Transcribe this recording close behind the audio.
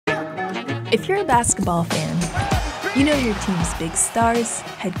If you're a basketball fan, you know your team's big stars,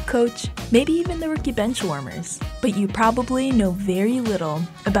 head coach, maybe even the rookie bench warmers. But you probably know very little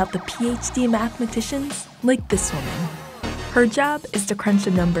about the PhD mathematicians like this woman. Her job is to crunch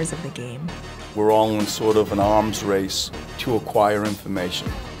the numbers of the game. We're all in sort of an arms race to acquire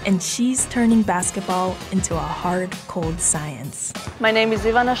information. And she's turning basketball into a hard, cold science. My name is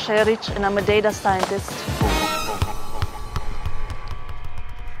Ivana Seric, and I'm a data scientist.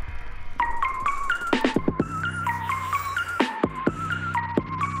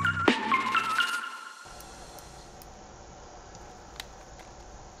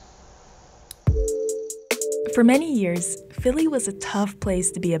 For many years, Philly was a tough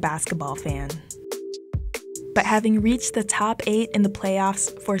place to be a basketball fan. But having reached the top 8 in the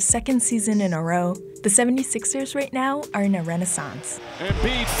playoffs for a second season in a row, the 76ers right now are in a renaissance.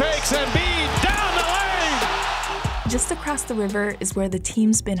 Embiid fakes, Embiid down the lane! Just across the river is where the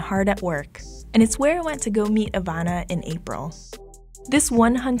team's been hard at work, and it's where I went to go meet Ivana in April. This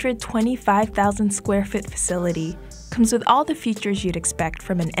 125,000 square foot facility comes with all the features you'd expect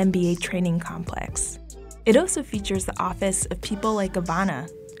from an NBA training complex. It also features the office of people like Ivana,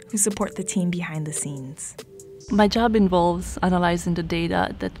 who support the team behind the scenes. My job involves analyzing the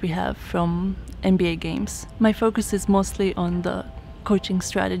data that we have from NBA games. My focus is mostly on the coaching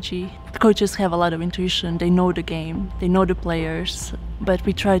strategy. The coaches have a lot of intuition, they know the game, they know the players, but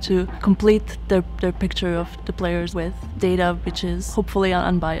we try to complete their picture of the players with data which is hopefully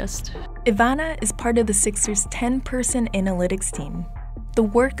unbiased. Ivana is part of the Sixers' 10-person analytics team. The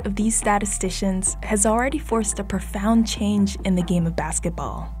work of these statisticians has already forced a profound change in the game of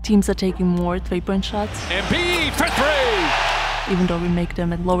basketball. Teams are taking more three-point shots. Embiid for three! Even though we make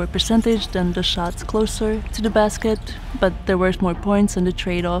them at lower percentage than the shots closer to the basket, but they're worth more points and the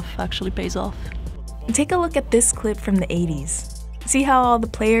trade-off actually pays off. Take a look at this clip from the 80s. See how all the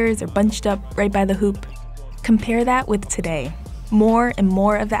players are bunched up right by the hoop? Compare that with today. More and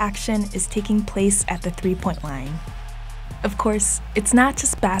more of the action is taking place at the three-point line. Of course, it's not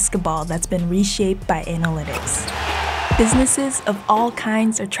just basketball that's been reshaped by analytics. Businesses of all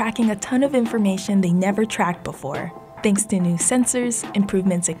kinds are tracking a ton of information they never tracked before, thanks to new sensors,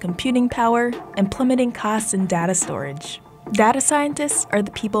 improvements in computing power, and plummeting costs in data storage. Data scientists are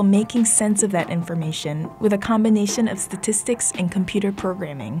the people making sense of that information with a combination of statistics and computer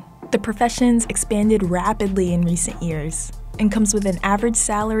programming. The profession's expanded rapidly in recent years and comes with an average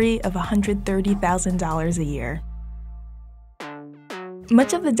salary of $130,000 a year.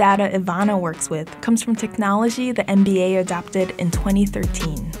 Much of the data Ivana works with comes from technology the NBA adopted in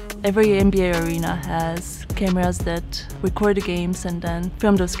 2013. Every NBA arena has cameras that record the games, and then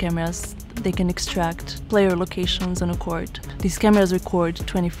from those cameras they can extract player locations on a court. These cameras record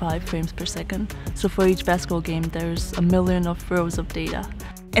 25 frames per second, so for each basketball game there's 1 million of rows of data.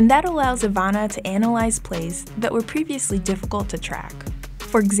 And that allows Ivana to analyze plays that were previously difficult to track.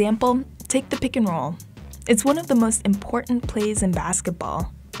 For example, take the pick and roll. It's one of the most important plays in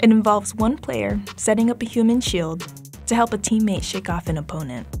basketball. It involves one player setting up a human shield to help a teammate shake off an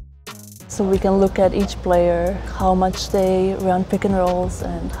opponent. So we can look at each player, how much they run pick and rolls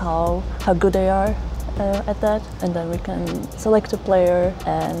and how good they are at that. And then we can select a player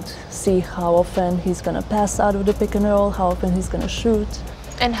and see how often he's going to pass out of the pick and roll, how often he's going to shoot.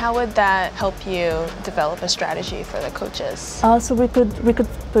 And how would that help you develop a strategy for the coaches? So we could,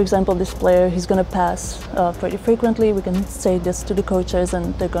 for example, this player, he's going to pass pretty frequently. We can say this to the coaches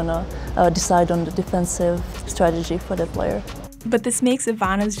and they're going to decide on the defensive strategy for that player. But this makes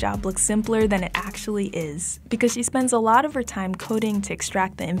Ivana's job look simpler than it actually is, because she spends a lot of her time coding to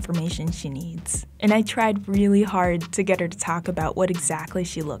extract the information she needs. And I tried really hard to get her to talk about what exactly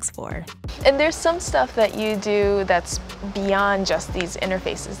she looks for. And there's some stuff that you do that's beyond just these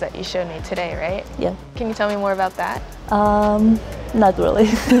interfaces that you showed me today, right? Yeah. Can you tell me more about that? Not really.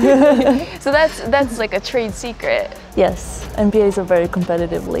 So that's like a trade secret. Yes, NBA is a very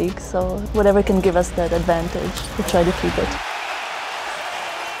competitive league, so whatever can give us that advantage, we try to keep it.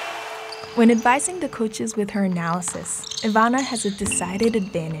 When advising the coaches with her analysis, Ivana has a decided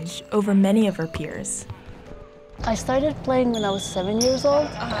advantage over many of her peers. I started playing when I was 7 years old,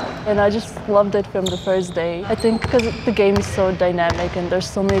 and I just loved it from the first day. I think because the game is so dynamic and there's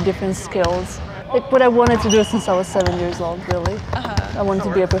so many different skills. Like what I wanted to do since I was 7 years old, really. I wanted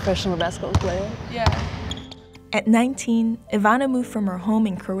to be a professional basketball player. Yeah. At 19, Ivana moved from her home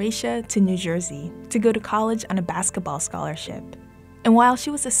in Croatia to New Jersey to go to college on a basketball scholarship. And while she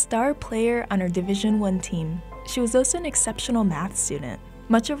was a star player on her Division I team, she was also an exceptional math student.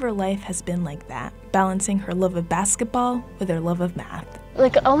 Much of her life has been like that, balancing her love of basketball with her love of math.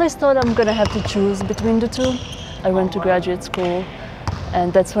 Like, I always thought I'm gonna have to choose between the two. I went to graduate school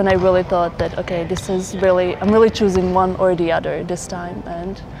And that's when I really thought that, okay, I'm really choosing one or the other this time.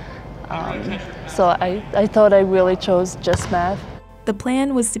 And so I thought I really chose just math. The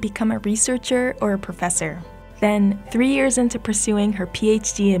plan was to become a researcher or a professor. Then, 3 years into pursuing her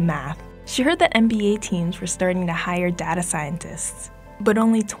PhD in math, she heard that MBA teams were starting to hire data scientists. But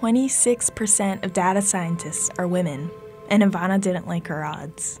only 26% of data scientists are women, and Ivana didn't like her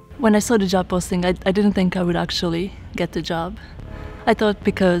odds. When I saw the job posting, I didn't think I would actually get the job. I thought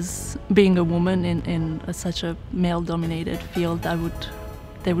because being a woman in such a male-dominated field,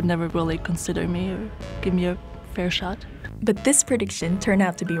 they would never really consider me or give me a fair shot. But this prediction turned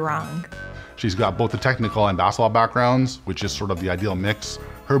out to be wrong. She's got both the technical and basketball backgrounds, which is sort of the ideal mix.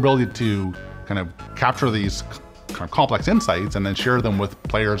 Her ability to kind of capture these kind of complex insights and then share them with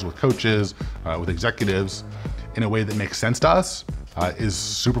players, with coaches, with executives in a way that makes sense to us is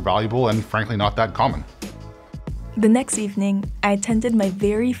super valuable and frankly not that common. The next evening, I attended my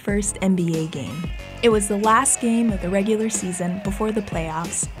very first NBA game. It was the last game of the regular season before the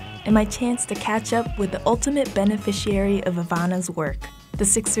playoffs, and my chance to catch up with the ultimate beneficiary of Ivana's work, the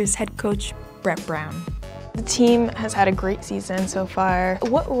Sixers head coach, Brett Brown. The team has had a great season so far.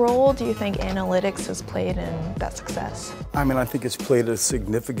 What role do you think analytics has played in that success? I mean, I think it's played a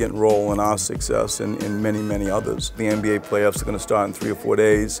significant role in our success and in many, many others. The NBA playoffs are going to start in 3 or 4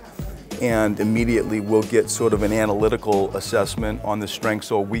 days, and immediately we'll get sort of an analytical assessment on the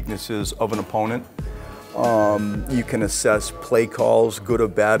strengths or weaknesses of an opponent. You can assess play calls, good or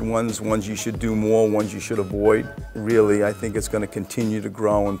bad ones you should do more, ones you should avoid. Really, I think it's going to continue to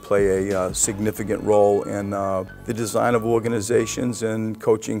grow and play a significant role in the design of organizations and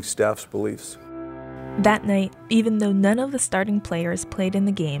coaching staff's beliefs. That night, even though none of the starting players played in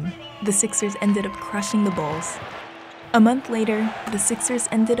the game, the Sixers ended up crushing the Bulls. A month later, the Sixers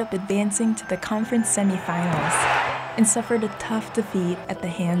ended up advancing to the conference semifinals and suffered a tough defeat at the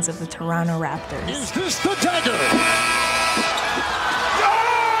hands of the Toronto Raptors. Is this the dagger?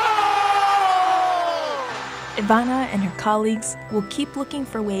 Ivana and her colleagues will keep looking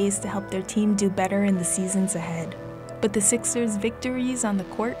for ways to help their team do better in the seasons ahead. But the Sixers' victories on the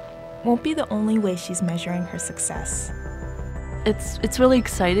court won't be the only way she's measuring her success. It's really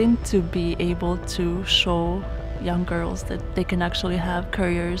exciting to be able to show young girls that they can actually have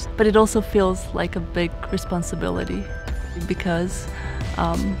careers, but it also feels like a big responsibility because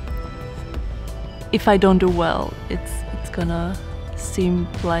if I don't do well, it's gonna seem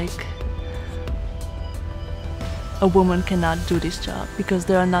like a woman cannot do this job because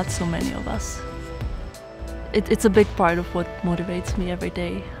there are not so many of us. It's a big part of what motivates me every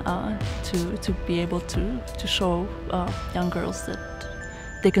day to be able to show young girls that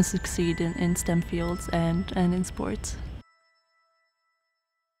they can succeed in STEM fields and in sports.